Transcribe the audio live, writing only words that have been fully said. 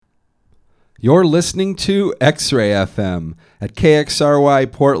You're listening to X-Ray FM at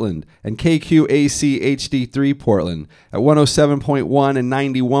KXRY Portland and KQAC HD3 Portland at 107.1 and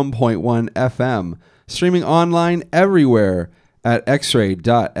 91.1 FM. Streaming online everywhere at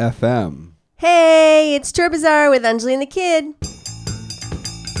xray.fm. Hey, it's Chor Bazaar with Anjali and the Kid.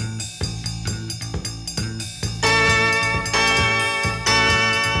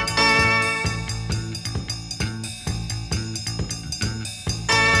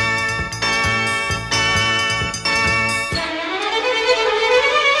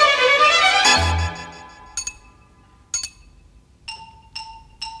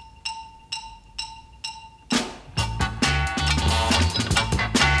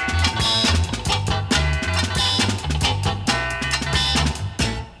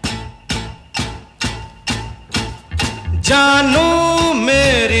 जानू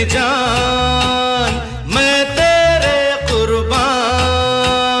मेरी जान मैं तेरे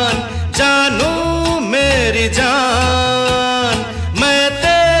कुर्बान जानू मेरी जान मैं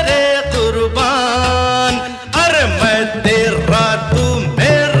तेरे कुर्बान अरे मैं तेरा तू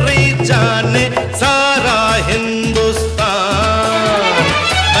मेरी जाने सारा हिंदुस्तान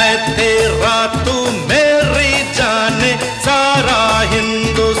मैं तेरा तू मेरी जाने सारा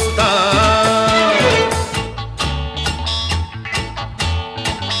हिंदुस्तान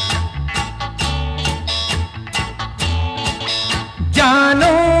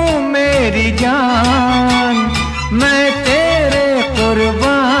जानो मेरी जान मैं तेरे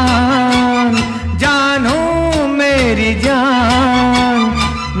कुर्बान जानो मेरी जान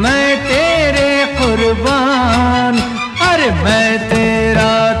मैं तेरे कुर्बान अरे मैं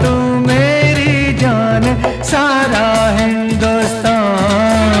तेरा तू मेरी जान सारा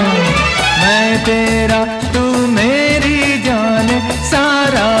हिंदुस्तान मैं तेरा तू मेरी जान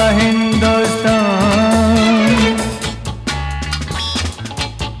सारा हिंदुस्तान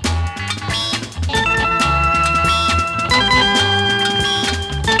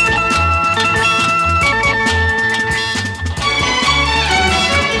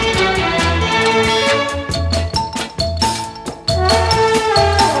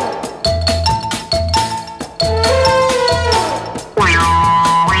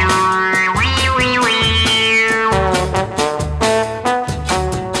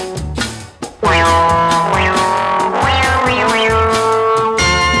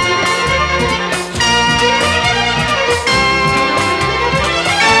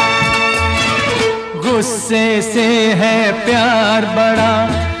गुस्से से है प्यार बड़ा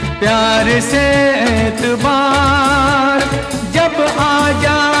प्यार से एतबार जब आ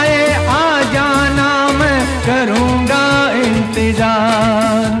जाए आ जाना मैं करूँगा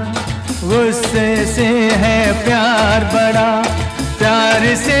इंतजार गुस्से से है प्यार बड़ा प्यार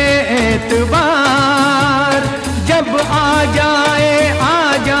से एतबार जब आ जाए आ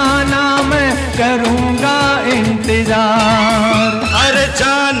जाना मैं करूँगा इंतजार अरे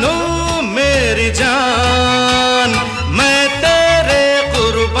जानू मेरी जान मैं तेरे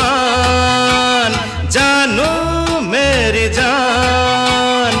कुर्बान जानू मेरी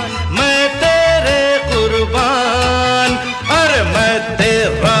जान मैं तेरे कुर्बान अरे मैं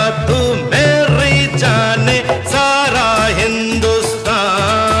तेरा तू मेरी जाने सारा हिंदुस्तान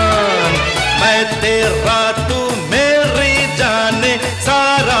मैं तेरा तू मेरी जाने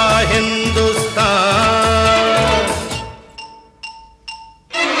सारा हिंदुस्तान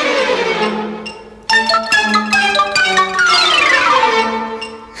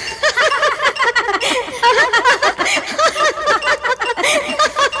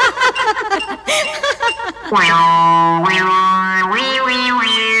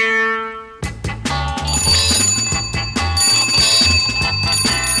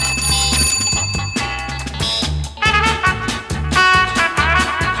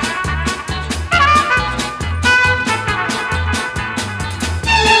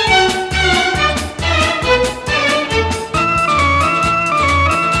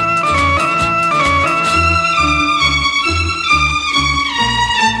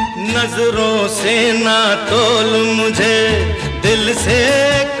नजरों से ना तोल मुझे दिल से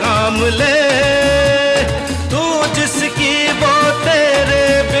काम ले तू जिसकी वो तेरे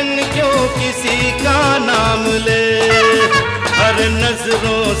बिन क्यों किसी का नाम ले हर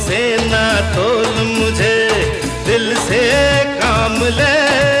नजरों से ना तोल मुझे दिल से काम ले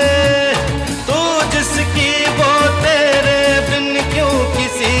तू जिसकी वो तेरे बिन क्यों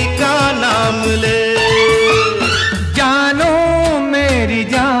किसी का नाम ले जानो मेरी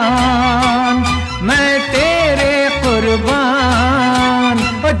जान मैं तेरे कुर्बान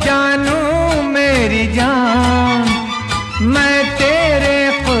ओ जानो मेरी जान मैं तेरे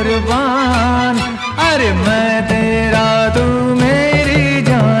कुर्बान अरे मैं तेरा तू मेरी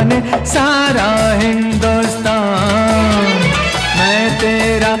जान सारा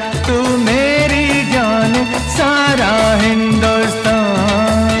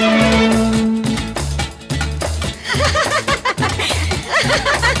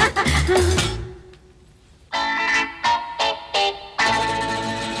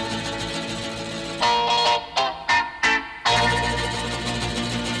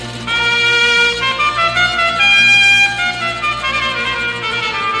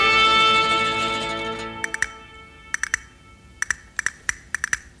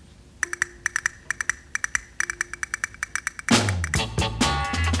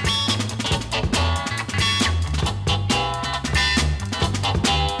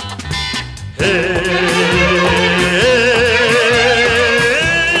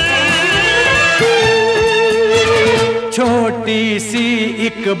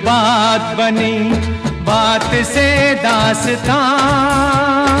बात बनी, बात से दास्तान।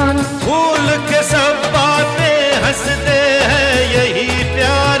 भूल के सब बातें हंसते हैं, यही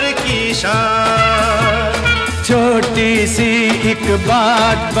प्यार की शान। छोटी सी एक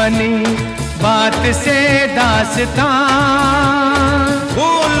बात बनी, बात से दास्तान।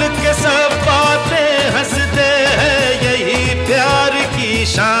 भूल के सब बातें हंसते हैं, यही प्यार की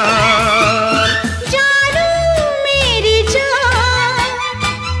शान। जानू मेरी जान,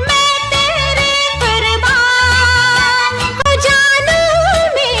 मैं तेरे कुर्बान। हो जानू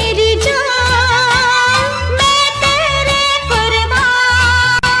मेरी जान, मैं तेरे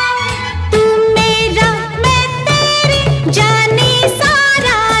कुर्बान। तू मेरा, मैं तेरी जाने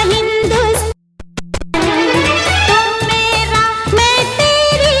सारा हिंदुस्तान। तू मेरा, मैं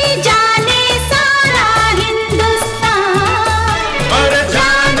तेरी जाने सारा हिंदुस्तान। और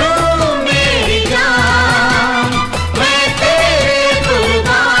जानू मेरी जान, मैं तेरे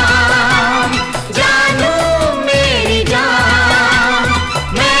कुर्बान। जानू मेरी जान,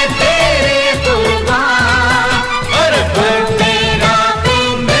 मैं तेरे कुर्बान। और मैं तेरा, तू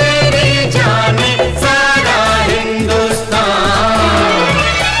मेरी जाने सारा हिंदुस्तान।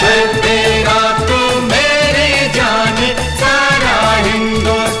 मैं तेरा, तू मेरी जाने सारा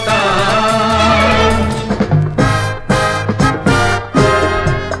Hindustan.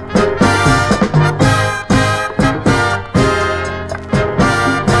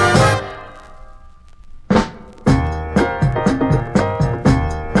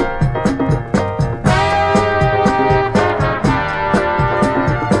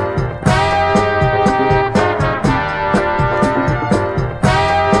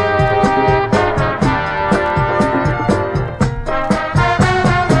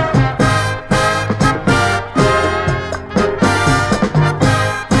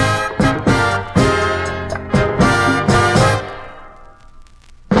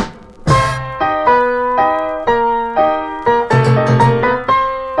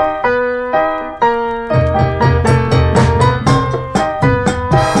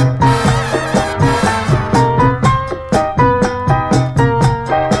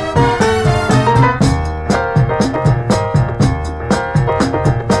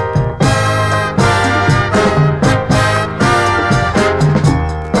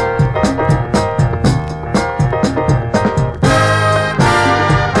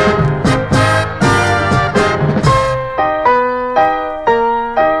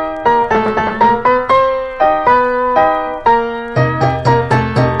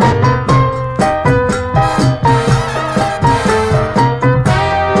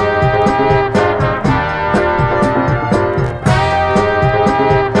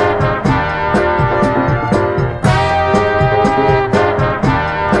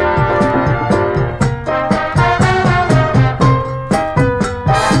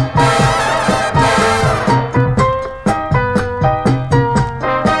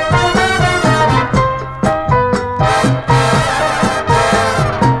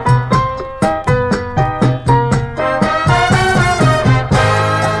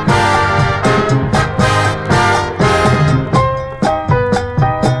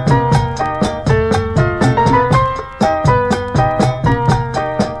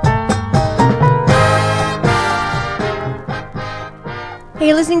 Hey,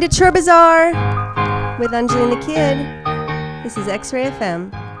 you're listening to Chor Bazaar with Anjali and the Kid. This is X-Ray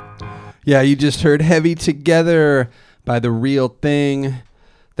FM. Yeah, you just heard Heavy Together by The Real Thing.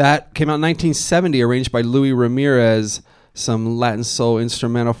 That came out in 1970, arranged by Louis Ramirez. Some Latin soul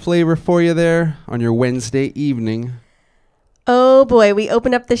instrumental flavor for you there on your Wednesday evening. Oh boy, we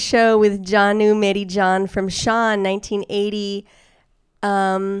opened up the show with Janu Meri Jaan from Shan, 1980.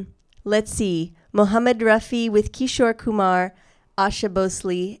 Let's see, Mohammed Rafi with Kishore Kumar, Asha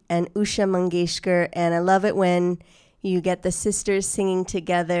Bhosle, and Usha Mangeshkar. And I love it when you get the sisters singing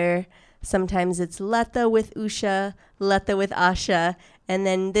together. Sometimes it's Lata with Usha, Lata with Asha, and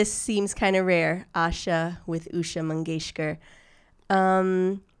then this seems kind of rare, Asha with Usha Mangeshkar.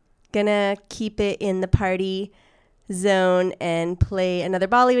 Gonna keep it in the party zone and play another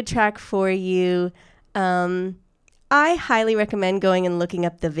Bollywood track for you. I highly recommend going and looking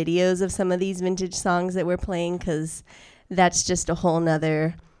up the videos of some of these vintage songs that we're playing, because that's just a whole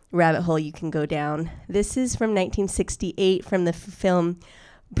nother rabbit hole you can go down. This is from 1968 from the film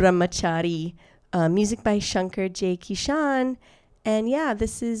Brahmachari, music by Shankar J. Kishan. And yeah,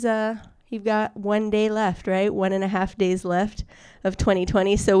 this is, you've got 1 day left, right? 1.5 days left of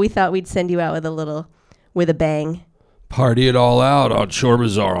 2020. So we thought we'd send you out with a bang. Party it all out on Chor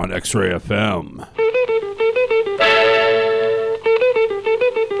Bazaar on X-Ray FM.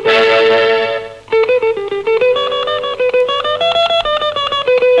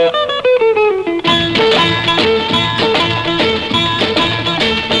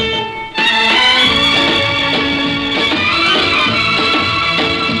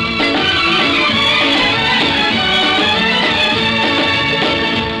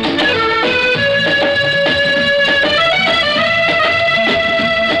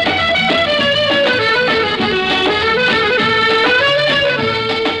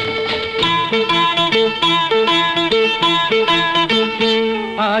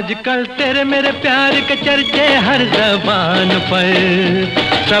 आजकल तेरे मेरे प्यार के चर्चे हर ज़बान पर,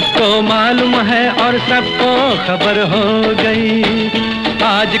 सबको मालूम है और सबको खबर हो गई।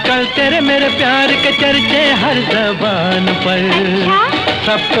 आजकल तेरे मेरे प्यार के चर्चे हर ज़बान पर,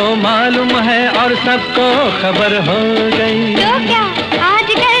 सबको मालूम है और सबको खबर हो गई। तो क्या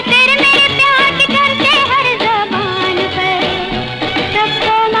आजकल तेरे मेरे प्यार के चर्चे हर ज़बान पर,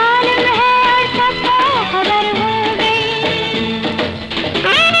 सबको मालूम है और सबको खबर हो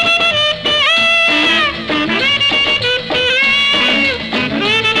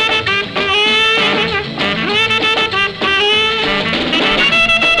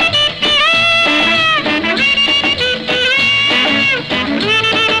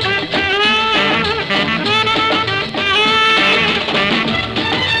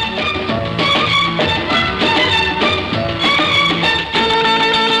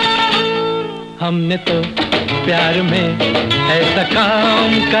हमने तो प्यार में ऐसा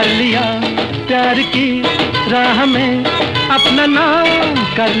काम कर लिया, प्यार की राह में अपना नाम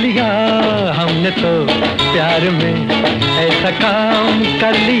कर लिया। हमने तो प्यार में ऐसा काम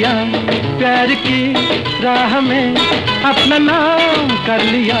कर लिया, प्यार की राह में अपना नाम कर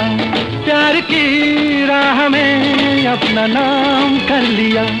लिया, प्यार की राह में अपना नाम कर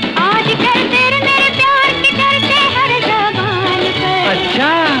लिया। आजकल तेरे मेरे प्यार के चर्चे हर ज़बान पर,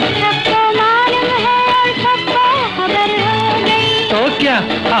 अच्छा सबको मालूम है और सबको खबर हो गई। तो क्या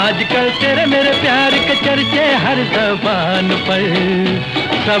आजकल तेरे मेरे प्यार के चर्चे हर ज़बान पर,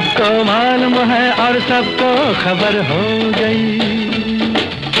 सबको मालूम है और सबको खबर हो गई।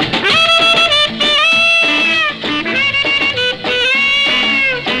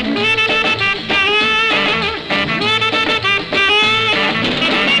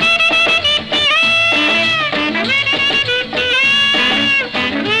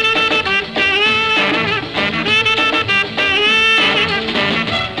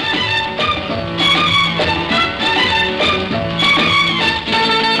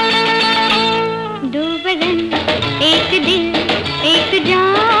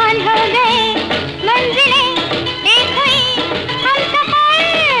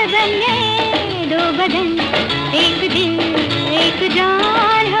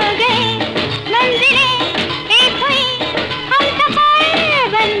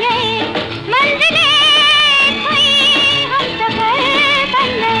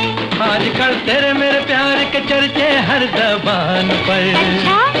 आजकल तेरे मेरे प्यार के चर्चे हर ज़बान पर,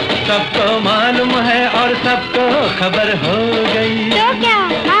 सबको मालूम है और सबको खबर हो गई। तो क्या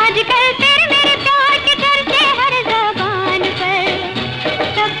आजकल तेरे मेरे प्यार के चर्चे हर ज़बान पर,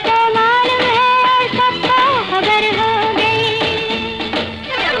 सबको मालूम है और सबको खबर हो गई।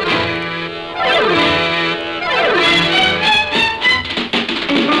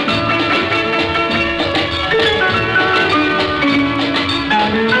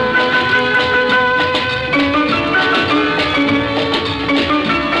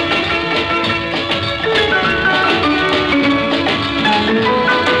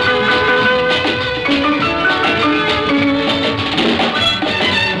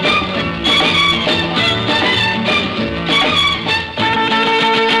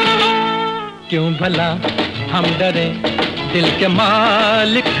 क्यों भला हम डरे, दिल के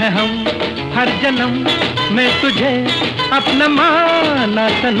मालिक हैं हम, हर जन्म में तुझे अपना माना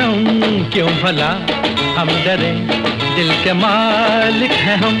सनम। क्यों भला हम डरे, दिल के मालिक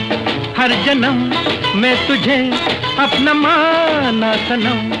हैं हम, हर जन्म में तुझे अपना माना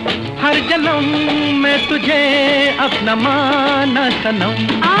सनम, हर जन्म में तुझे अपना माना सनम।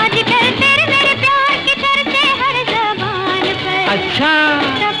 आजकल तेरे मेरे प्यार के चर्चे हर ज़बान पर, अच्छा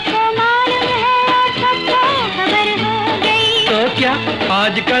सबको मालूम है और सबको खबर हो गई। तो क्या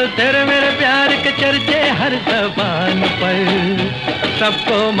आजकल तेरे मेरे प्यार के चर्चे हर ज़बान पर,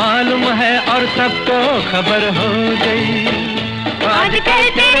 सबको मालूम है और सबको खबर हो गई। आजकल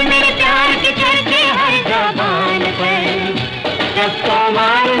तेरे मेरे प्यार के चर्चे हर ज़बान पर, सबको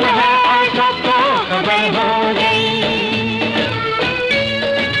मालूम है और सबको खबर हो गई।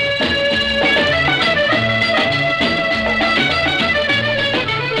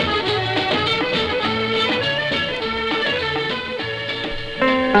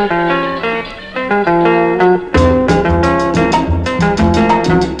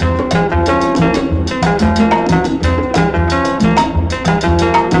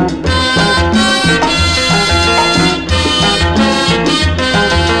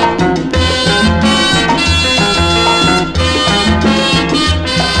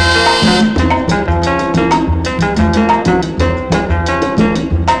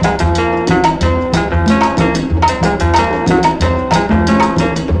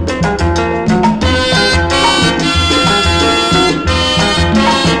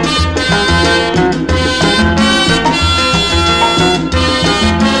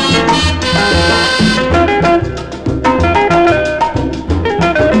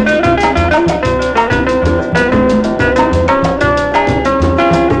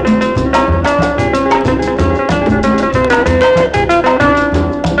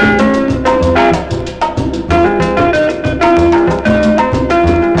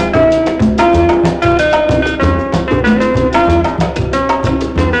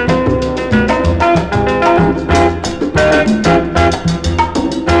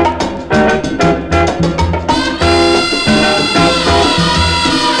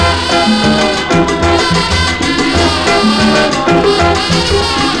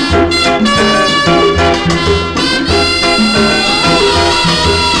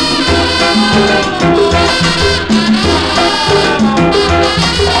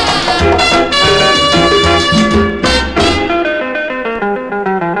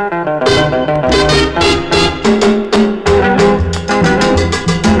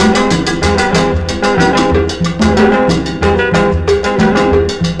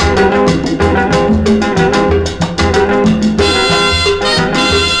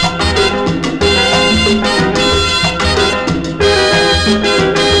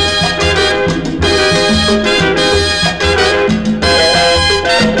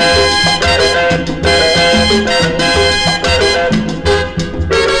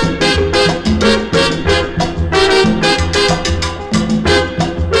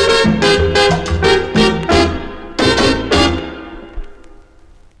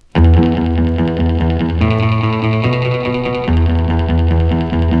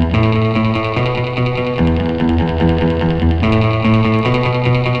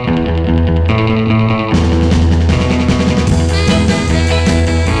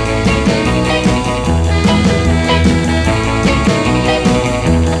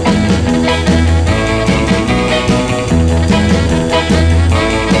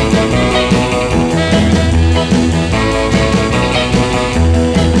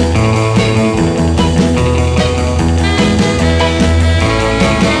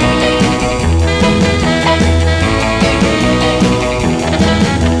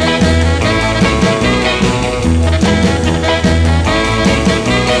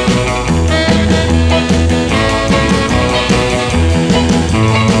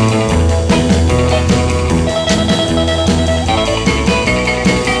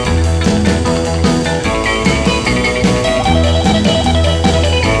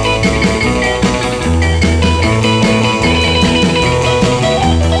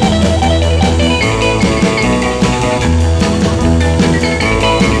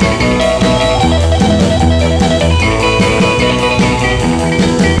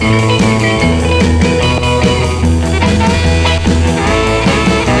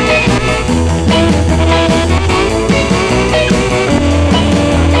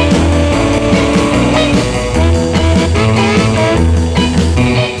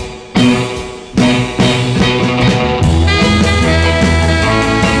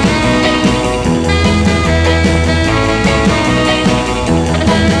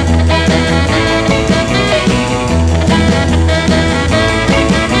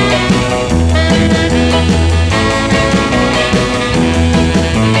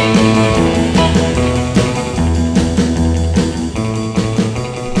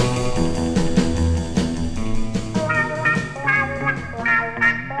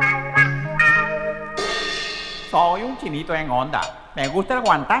 en onda. Me gusta el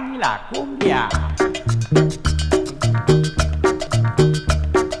guantán y la cumbia.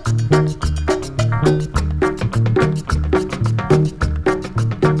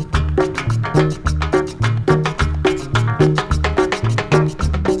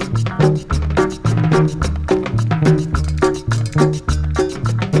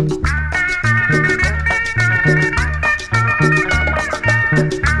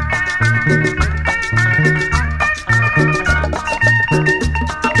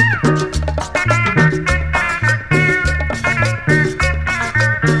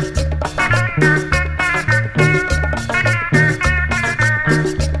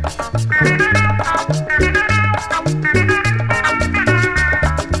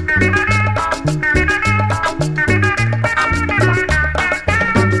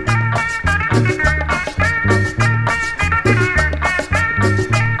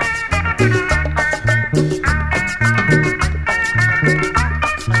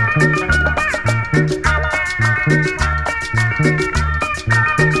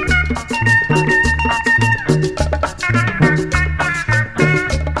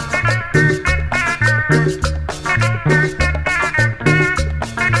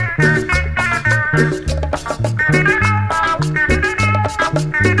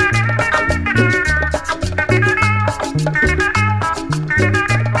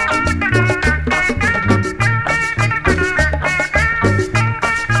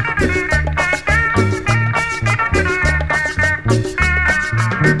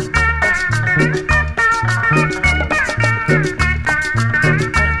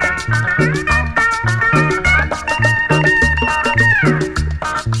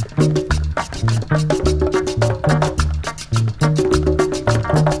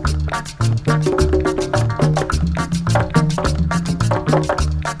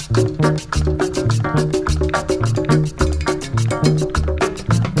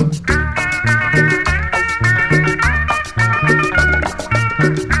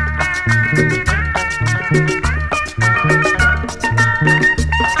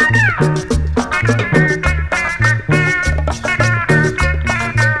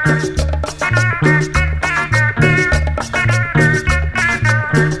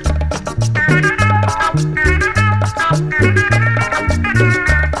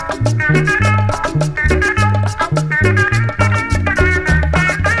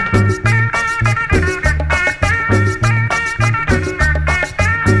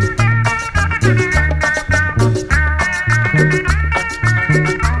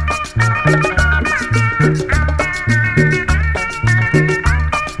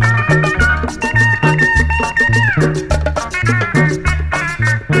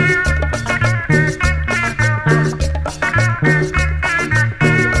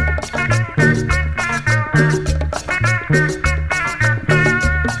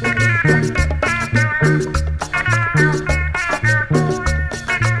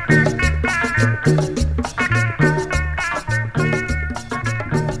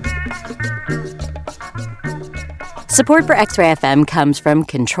 Support for X-Ray FM comes from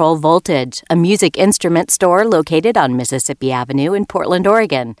Control Voltage, a music instrument store located on Mississippi Avenue in Portland,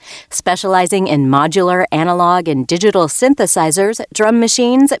 Oregon. Specializing in modular, analog, and digital synthesizers, drum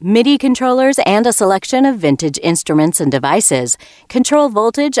machines, MIDI controllers, and a selection of vintage instruments and devices, Control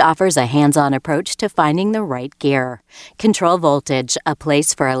Voltage offers a hands-on approach to finding the right gear. Control Voltage, a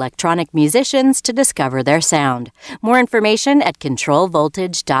place for electronic musicians to discover their sound. More information at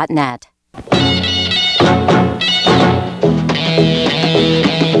controlvoltage.net.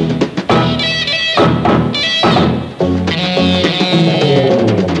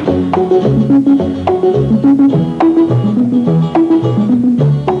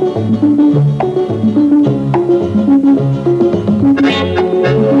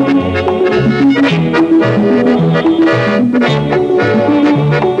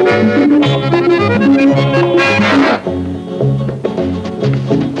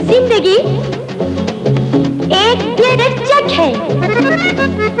 जिंदगी एक plate check है,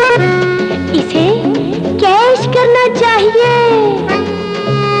 इसे cash करना चाहिए,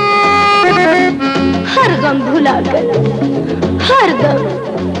 हर गम भुलाकर हर दम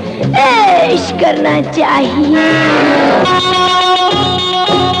ऐश करना चाहिए।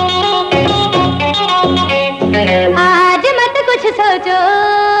 आज मत कुछ सोचो,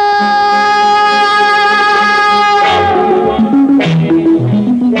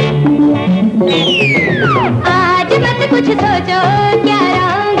 आज मत कुछ सोचो, क्या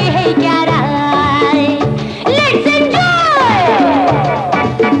रंग है क्या राय। Let's enjoy,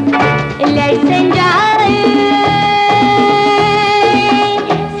 let's enjoy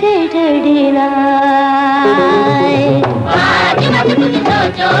Saturday night।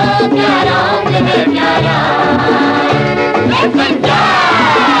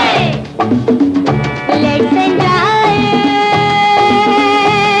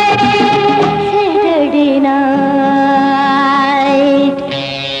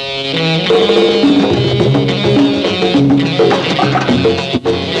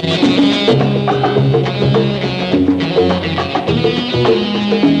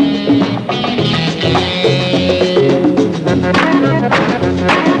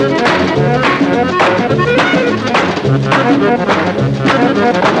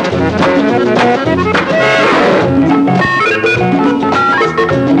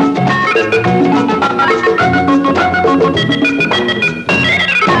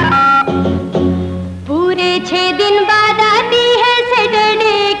 पूरे 6 दिन बाद आती है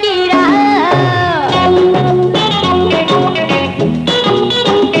सैटरडे की रात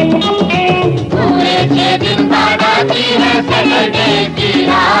पूरे 6 दिन बाद आती है सैटरडे की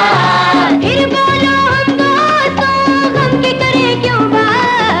रात फिर बोलो हम दोस्तों गम की करें क्यों बात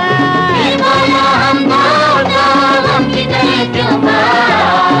फिर बोलो हम दोस्तों गम की करें क्यों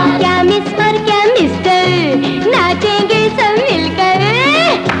बात क्या मिस और क्या मिस्टर नाचेंगे सब मिलकर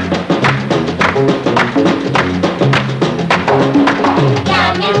क्या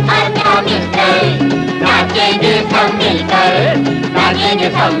मिस और क्या मिस्टर नाचेंगे सब मिलकर नाचेंगे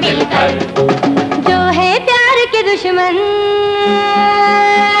सब मिलकर जो है प्यार के दुश्मन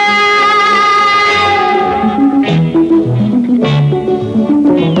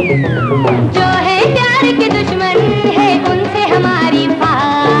जो है प्यार के दुश्मन है उनसे हमारी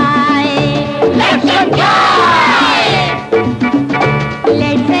fight Let's enjoy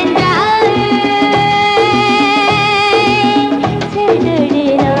Let's enjoy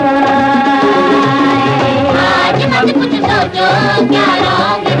Saturday night आज मत कुछ सोचो क्या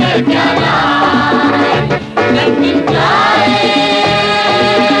रंग है क्या रात Let's enjoy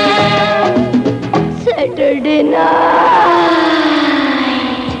Saturday night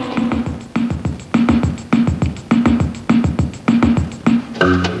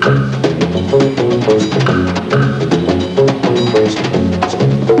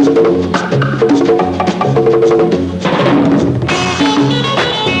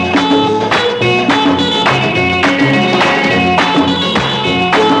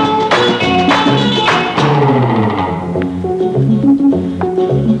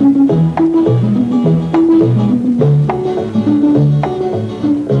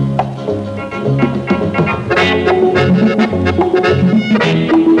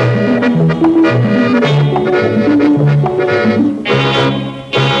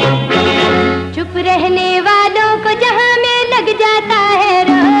चुप रहने वालों को जहां में लग जाता है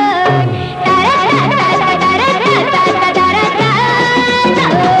रोग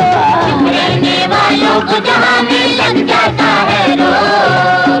रहने वालों को जहां में लग जाता है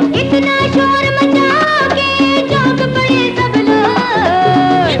रोग इतना शोर मचाओगे चौंक पड़े सब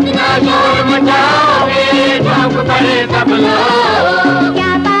लोग इतना शोर मचाओगे चौंक पड़े सब लोग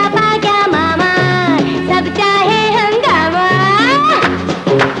क्या पापा क्या मामा सब चाहे हंगामा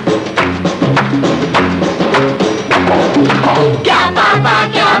क्या पापा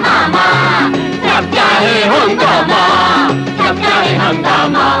क्या मामा सब चाहे हंगामा सब चाहे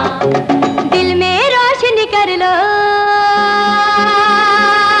हंगामा दिल में रोशनी कर लो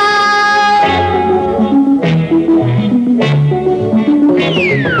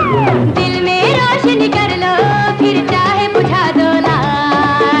दिल में रोशनी कर लो फिर चाहे बुझा दो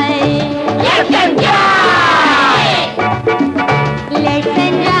light Let's enjoy Let's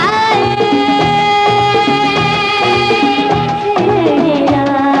enjoy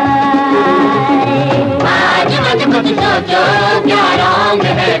आज मत कुछ सोचो क्या रंग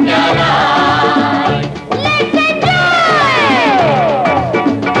है क्या रात Let's enjoy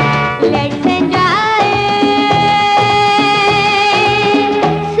Let's enjoy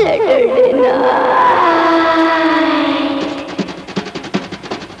Saturday night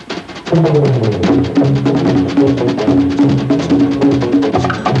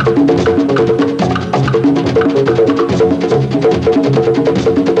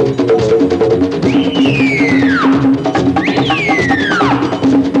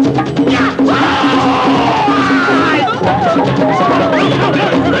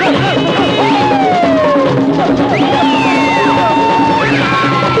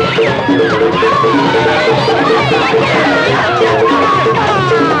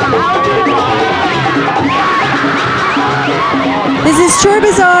This is Chor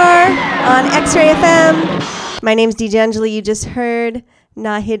Bazaar on X-Ray FM. My name's DJ Anjali. You just heard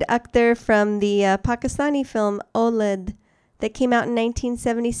Nahid Akhtar from the Pakistani film Oled that came out in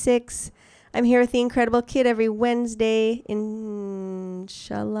 1976. I'm here with the Incredible Kid every Wednesday.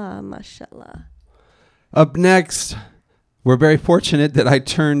 Inshallah, mashallah. Up next, we're very fortunate that I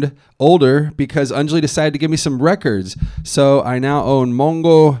turned older because Anjali decided to give me some records. So I now own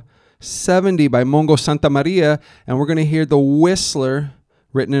Mongo 70 by Mongo Santa Maria, and we're going to hear The Whistler,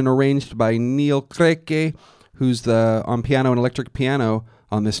 written and arranged by Neil Kreke, who's on piano and electric piano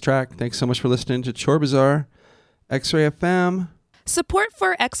on this track. Thanks so much for listening to Chor Bazaar, X-Ray FM. Support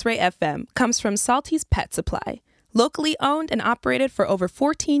for X-Ray FM comes from Salty's Pet Supply, locally owned and operated for over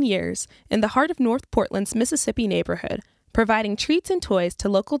 14 years in the heart of North Portland's Mississippi neighborhood. providing treats and toys to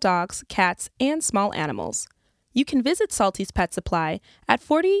local dogs, cats, and small animals. You can visit Salty's Pet Supply at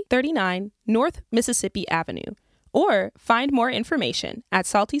 4039 North Mississippi Avenue or find more information at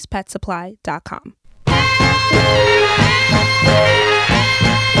saltyspetsupply.com.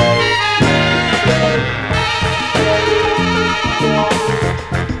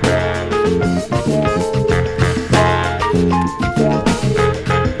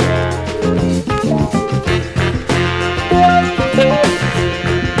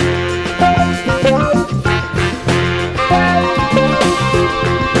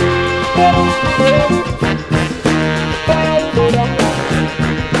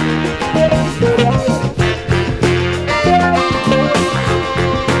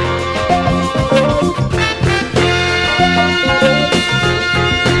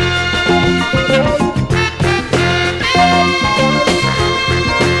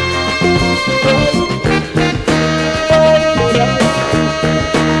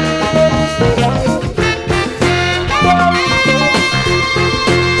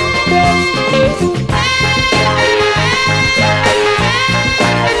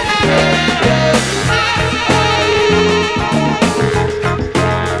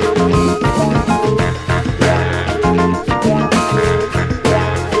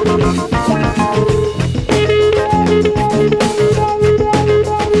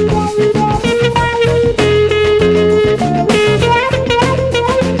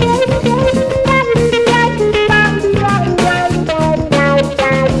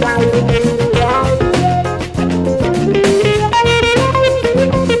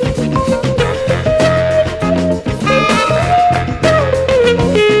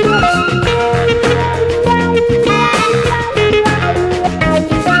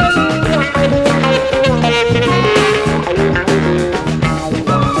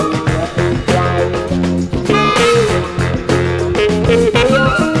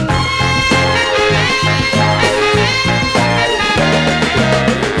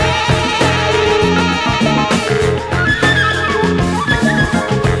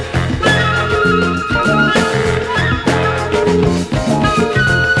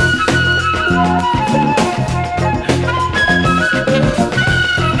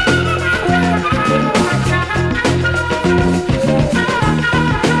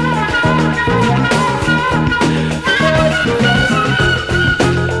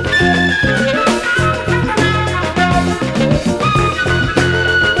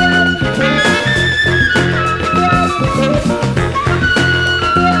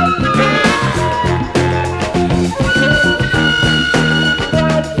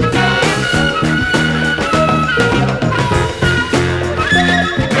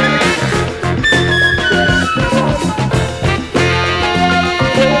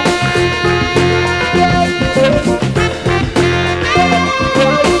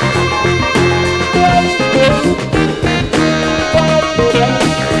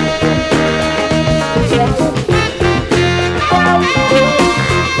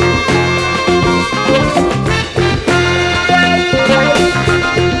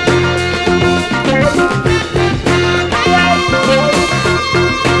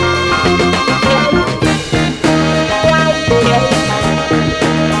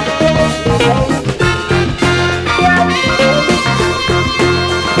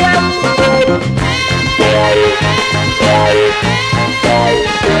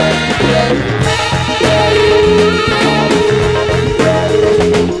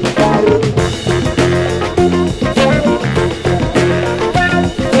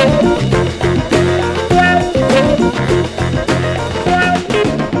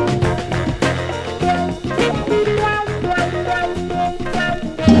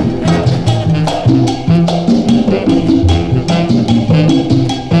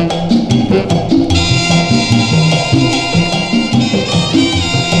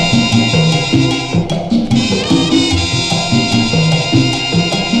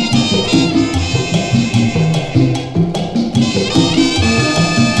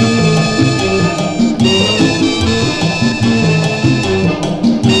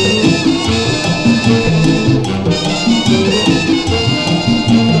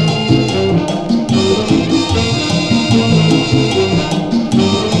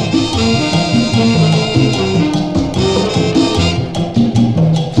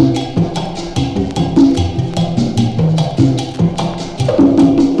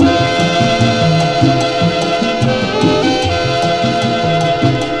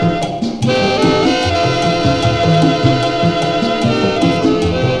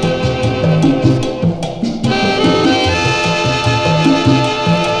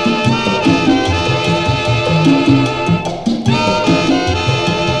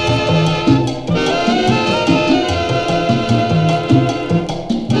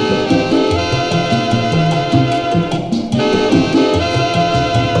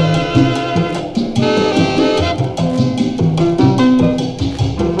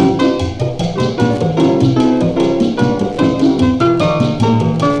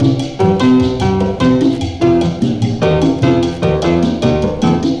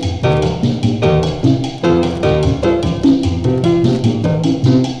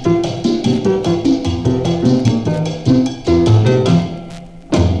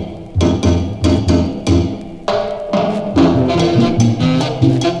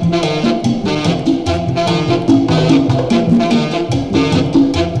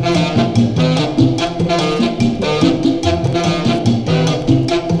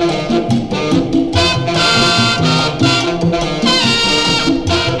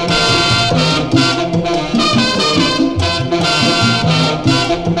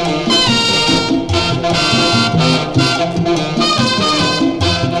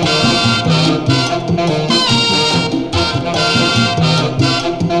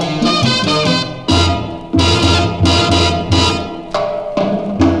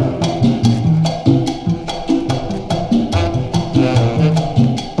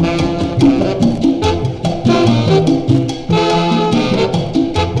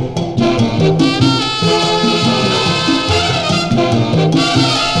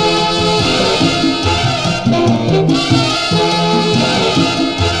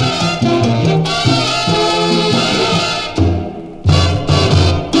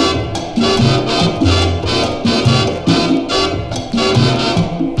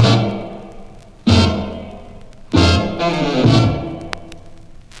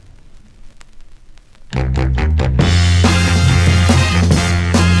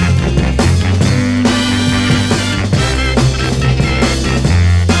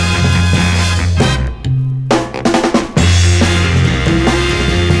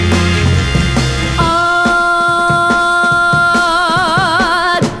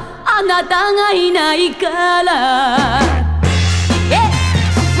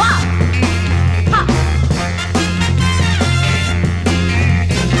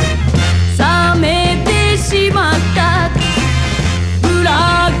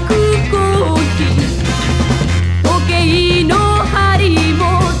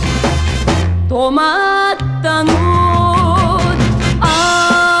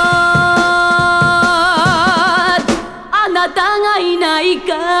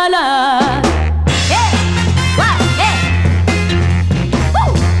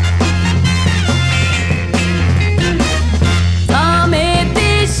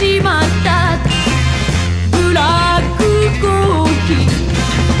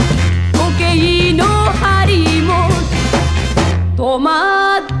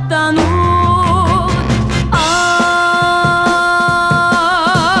 ったの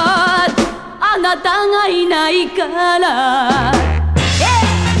あなたがいないから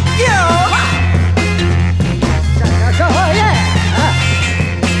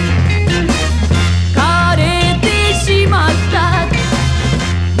枯れてしまった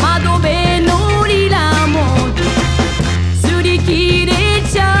窓辺のリラも擦り切れ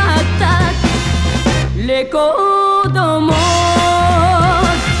ちゃったレコードも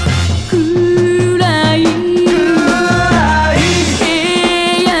暗い部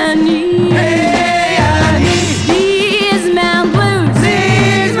屋に These man blues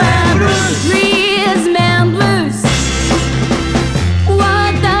These man blues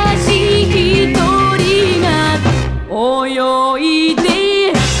私一人が泳いで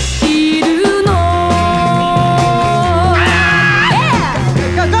いるの Yeah!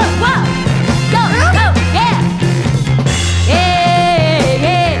 Go, yeah!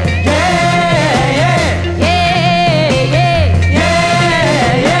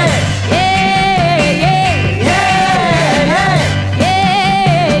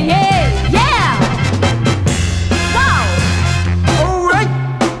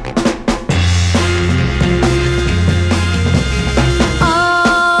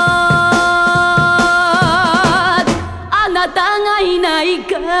あなたがいない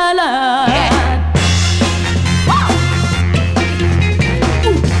から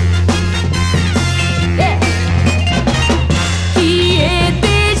消え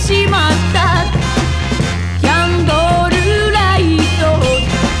てしまったキャンドルライト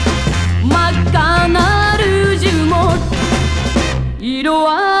真っ赤なルージュも色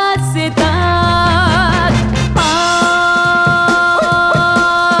あせた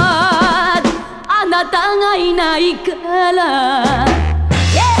あなたがいないから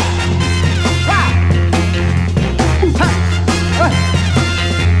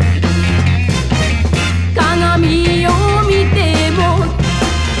鏡を見ても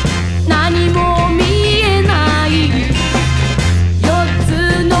何も見えない4つ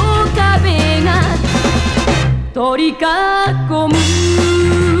の壁が取り囲む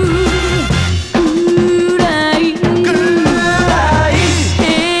暗い部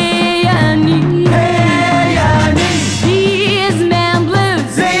屋に These man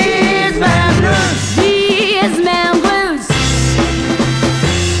blues These man blues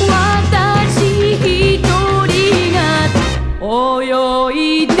私一人が泳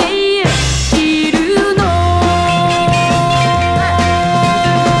いでいるの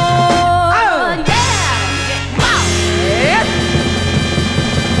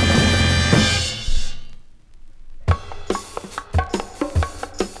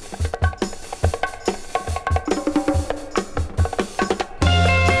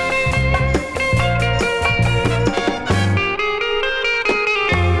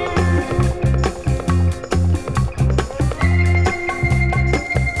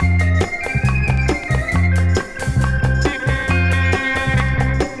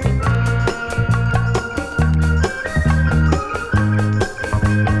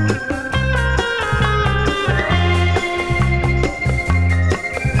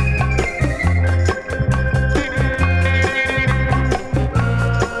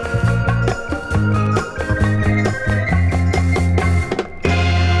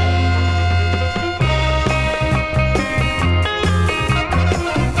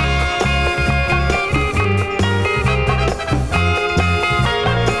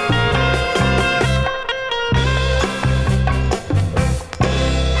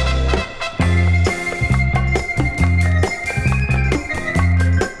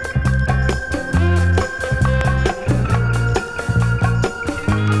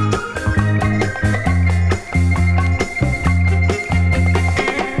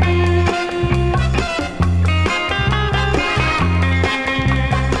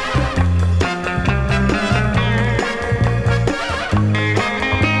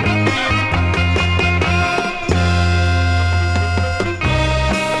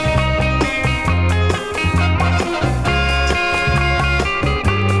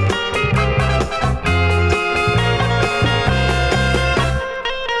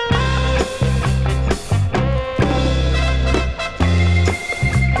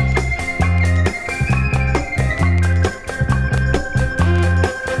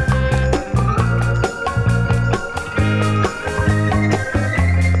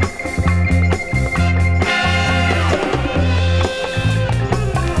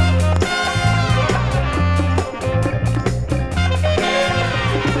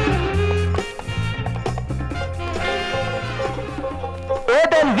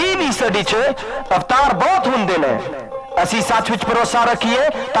 8 NV नहीं सदी छे रफ्तार बहुत ਹੁੰਦੇ ਨੇ ਅਸੀਂ ਸੱਚ ਵਿੱਚ ਭਰੋਸਾ ਰੱਖੀਏ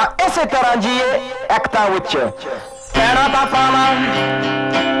ਤਾਂ ਇਸੇ ਤਰ੍ਹਾਂ ਜੀਏ ਇਕਤਾ ਵਿੱਚ ਕਹਿਣਾ ਤਾਂ ਪਾਵਾਂ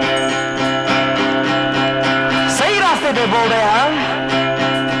ਸਹੀ ਰਾਸਤੇ ਤੇ ਬੋਲਦੇ ਹਾਂ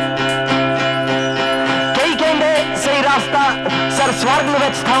ਕਈ ਕਹਿੰਦੇ ਸਹੀ ਰਾਸਤਾ ਸਰ ਸਵਰਗ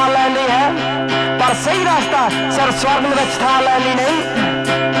ਵਿੱਚ ਥਾਂ ਲੈਂਦੀ ਹੈ ਪਰ ਸਹੀ ਰਾਸਤਾ ਸਰ ਸਵਰਗ ਵਿੱਚ ਥਾਂ ਲੈਂਦੀ ਨਹੀਂ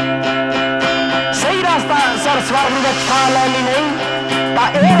ਸਹੀ ਰਾਸਤਾ ਸਰ ਸਵਰਗ ਵਿੱਚ ਥਾਂ ਲੈਂਦੀ ਨਹੀਂ ਤਾਂ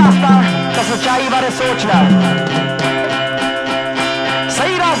ਇਹ ਰਾਸਤਾ ਤਾਂ ਸੱਚਾਈ ਬਾਰੇ ਸੋਚਣਾ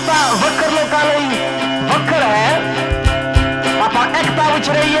ਸਹੀ ਰਾਸਤਾ ਵੱਖਰ ਲੋਕਾਂ ਲਈ ਵੱਖਰ ਹੈ ਆਪਾਂ ਇਕਤਾ ਵਿੱਚ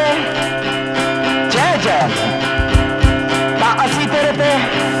ਰਹੀਏ ਜੈ ਜੈ ਤਾਂ ਅਸੀਂ ਤੇਰੇ ਤੇ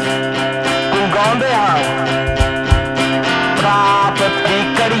ਗੁੰਗਾਉਂਦੇ ਹਾਂ ਪ੍ਰਾਪਤ ਵੀ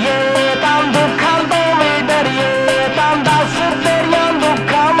ਕਰੀਏ ਤਾਂ ਦੁੱਖਾਂ ਤੋਂ ਵੀ ਡਰੀਏ ਤਾਂ ਦੱਸ ਤੇਰੀਆਂ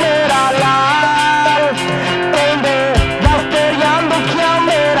ਦੁੱਖਾਂ ਮੇਰਾ ਲਾਲ ਕਹਿੰਦੇ ਦੱਸ ਤੇਰੀਆਂ ਦੁੱਖਾਂ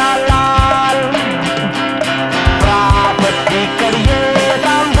ਮੇਰਾ ਲਾਲ ਪ੍ਰਾਪਤ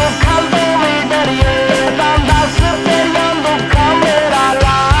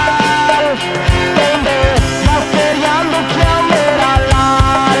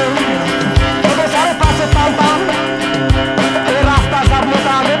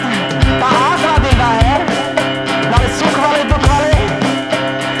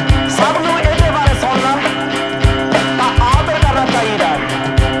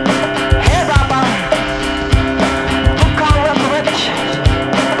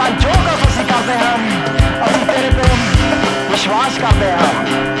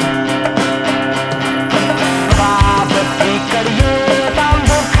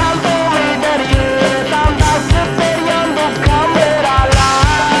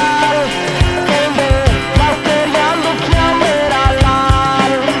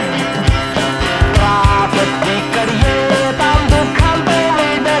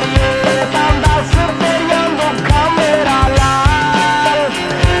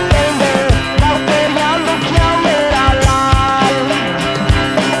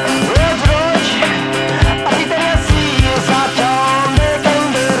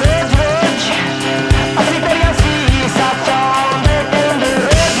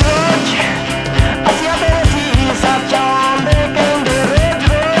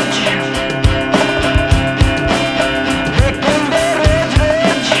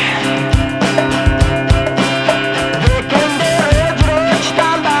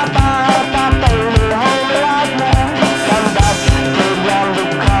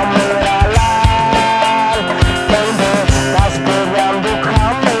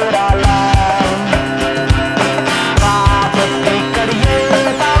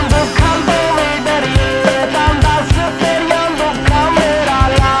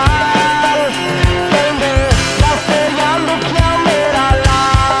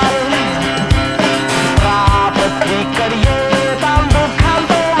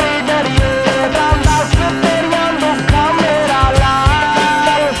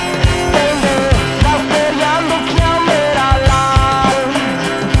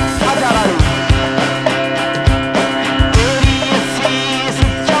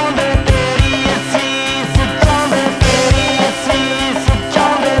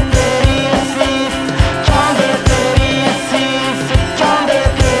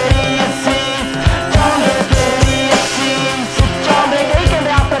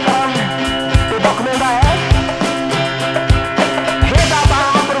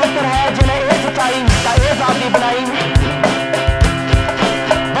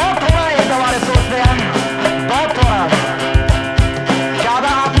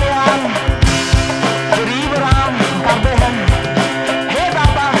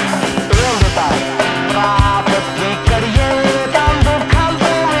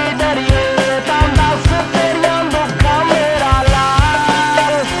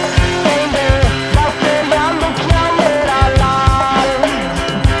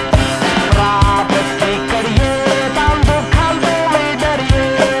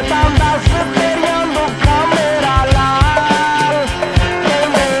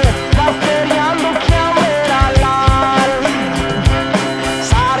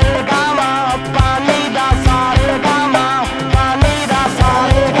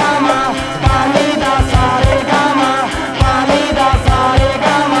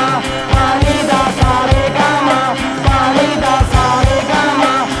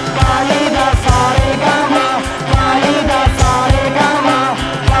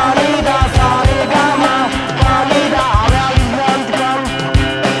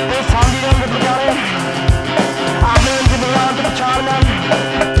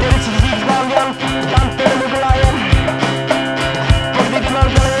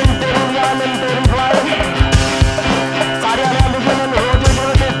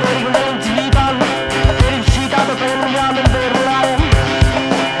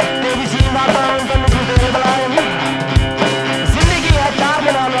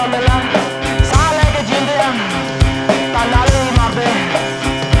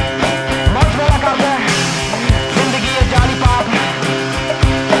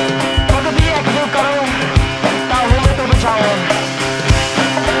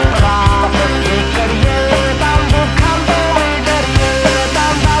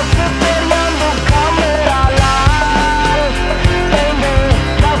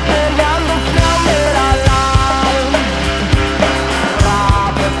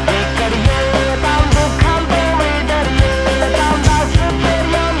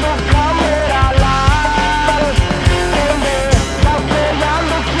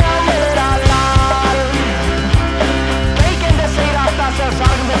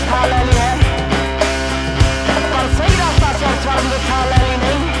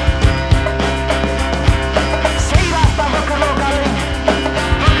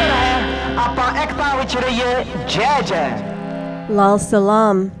जय जय Lal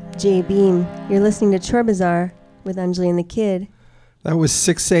Salam, J Beam. You're listening to Chor Bazaar with Anjali and the Kid. That was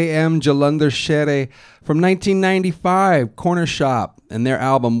 6 a.m. Jalandhar Shere from 1995, Corner Shop, and their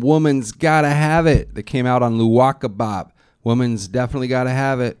album Woman's Gotta Have It that came out on Luwaka Bop. Woman's definitely gotta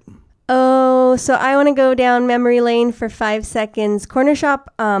have it. Oh, so I want to go down memory lane for 5 seconds. Corner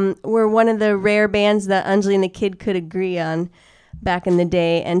Shop were one of the rare bands that Anjali and the Kid could agree on back in the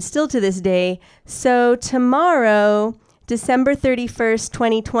day, and still to this day. So tomorrow, December 31st,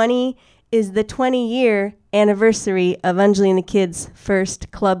 2020, is the 20-year anniversary of Anjali and the Kid's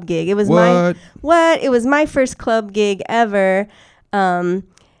first club gig. It was It was my first club gig ever.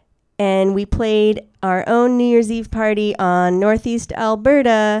 And we played our own New Year's Eve party on Northeast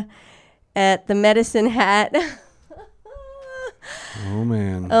Alberta at the Medicine Hat. Oh,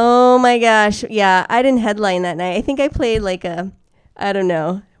 man. Oh, my gosh. Yeah, I didn't headline that night. I think I played like I don't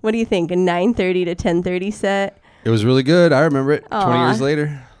know. What do you think? A 9:30 to 10:30 set? It was really good. I remember it. 20 Aw. years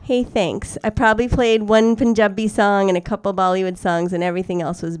later. Hey, thanks. I probably played one Punjabi song and a couple Bollywood songs, and everything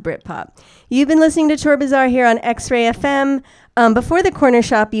else was Britpop. You've been listening to Chor Bazaar here on X-Ray FM. Before the Corner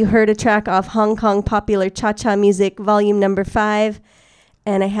Shop, you heard a track off Hong Kong Popular Cha-Cha Music, Volume Number 5,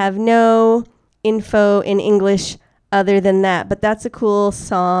 and I have no info in English other than that, but that's a cool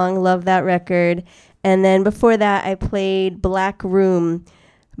song. Love that record. And then before that, I played Black Room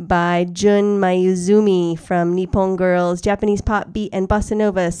by Jun Mayuzumi from Nippon Girls, Japanese pop, beat, and bossa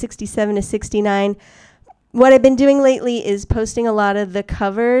nova, 67 to 69. What I've been doing lately is posting a lot of the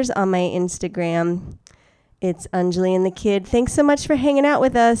covers on my Instagram. It's Anjali and the Kid. Thanks so much for hanging out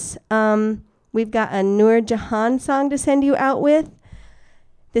with us. We've got a Noor Jahan song to send you out with.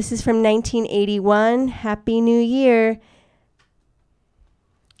 This is from 1981. Happy New Year.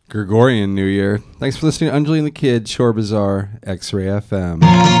 Gregorian New Year. Thanks for listening to Anjali and the Kid, Chor Bazaar, X-Ray FM.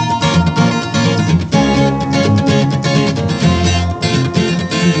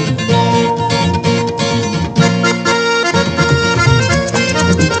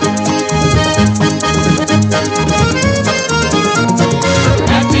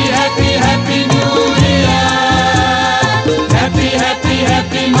 Happy, happy, happy New Year. Happy, happy,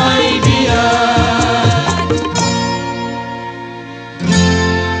 happy my dear.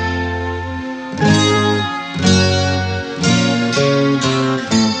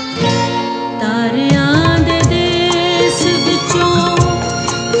 ਤਾਰਿਆਂ ਦੇ ਦੇਸ ਵਿੱਚੋਂ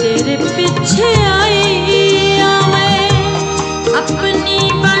ਤੇਰੇ ਪਿੱਛੇ ਆਈ ਆ ਮੈਂ ਆਪਣੀ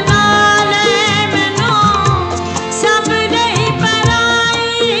ਬਣਾ ਲੈ ਮੈਨੂੰ ਸਭ ਨਹੀਂ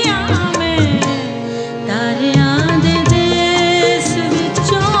ਪਰਾਈ ਆ ਮੈਂ ਤਾਰਿਆਂ ਦੇ ਦੇਸ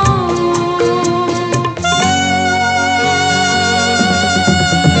ਵਿੱਚੋਂ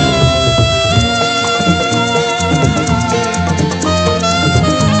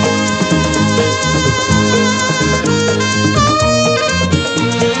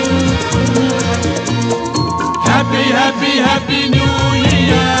Happy, happy, happy New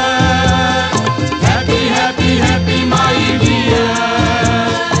Year. Happy, happy, happy my dear.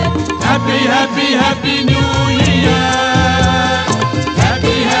 Happy, happy, happy New Year.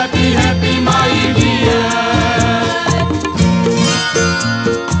 Happy, happy, happy my dear.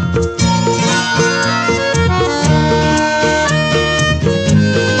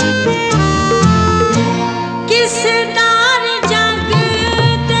 किस तार जग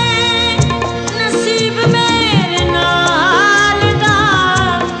ते नसीब मेरे नाल दा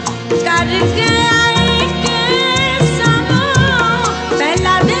कर गया एक सनों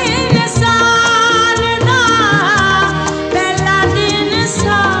पहला दिन साल दा पहला दिन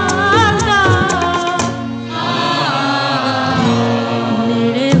साल दा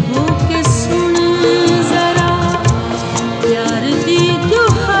नेड़े हो के सुन जरा प्यार दी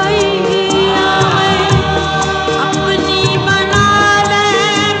दुहाई आए अपनी बना ले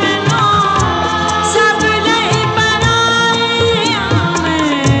मैनू सब नहीं पराई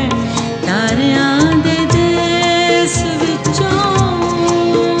मैं तारियां दे देस विचों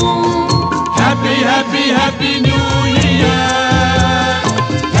Happy, happy, happy New Year.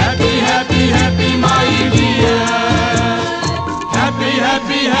 Happy, happy, happy my dear. Happy,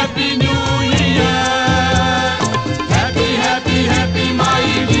 happy, happy New Year. Happy, happy, happy my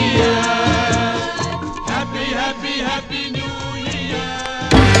dear. Happy, happy, happy New Year.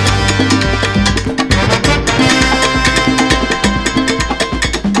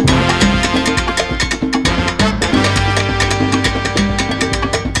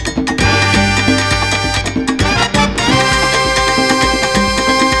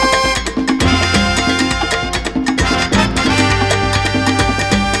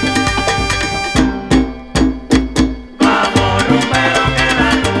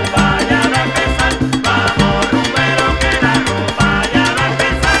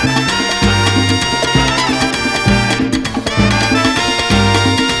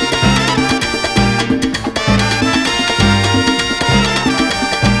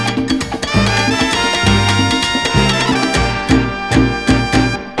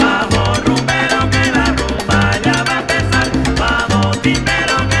 Be